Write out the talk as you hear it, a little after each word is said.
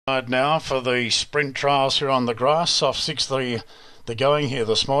Now for the sprint trials here on the grass. Off 6 the going here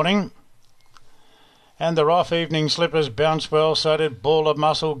this morning. And they're off. Evening Slippers bounce well, so did Ball of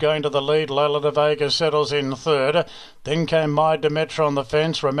Muscle going to the lead. Lola de Vega settles in third. Then came My Demetra on the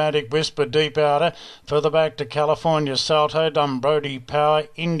fence. Romantic Whisper deep outer. Further back to California Salto, Dumbrody Power,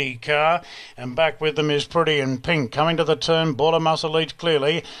 IndyCar. And back with them is Pretty in Pink. Coming to the turn, Ball of Muscle leads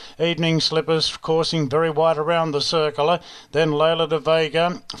clearly. Evening Slippers coursing very wide around the circle. Then Lola de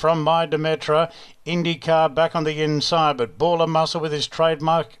Vega from My Demetra. IndyCar back on the inside, but Ball of Muscle with his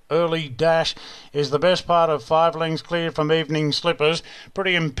trademark early dash is the best part of 5 lengths clear from Evening Slippers.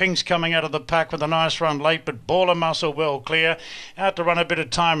 Pretty in Pink's coming out of the pack with a nice run late, but Ball of Muscle well clear. Out to run a bit of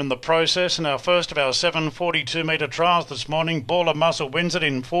time in the process, and our first of our 7:42 metre trials this morning. Ball of Muscle wins it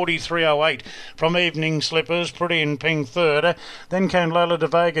in 43.08 from Evening Slippers. Pretty in Pink third. Then came Lola de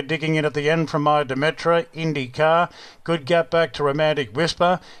Vega digging in at the end from My Demetra, IndyCar. Good gap back to Romantic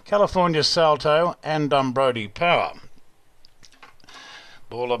Whisper, California Salto and Dumbrody Power.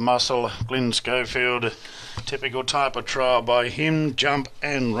 Ball of Muscle, Glyn Schofield, typical type of trial by him, jump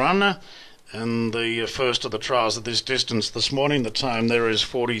and run. And the first of the trials at this distance this morning, the time there is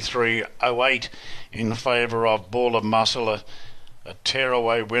 43.08 in favour of Ball of Muscle, a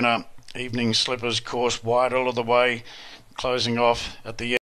tearaway winner. Evening Slippers course wide all of the way, closing off at the end.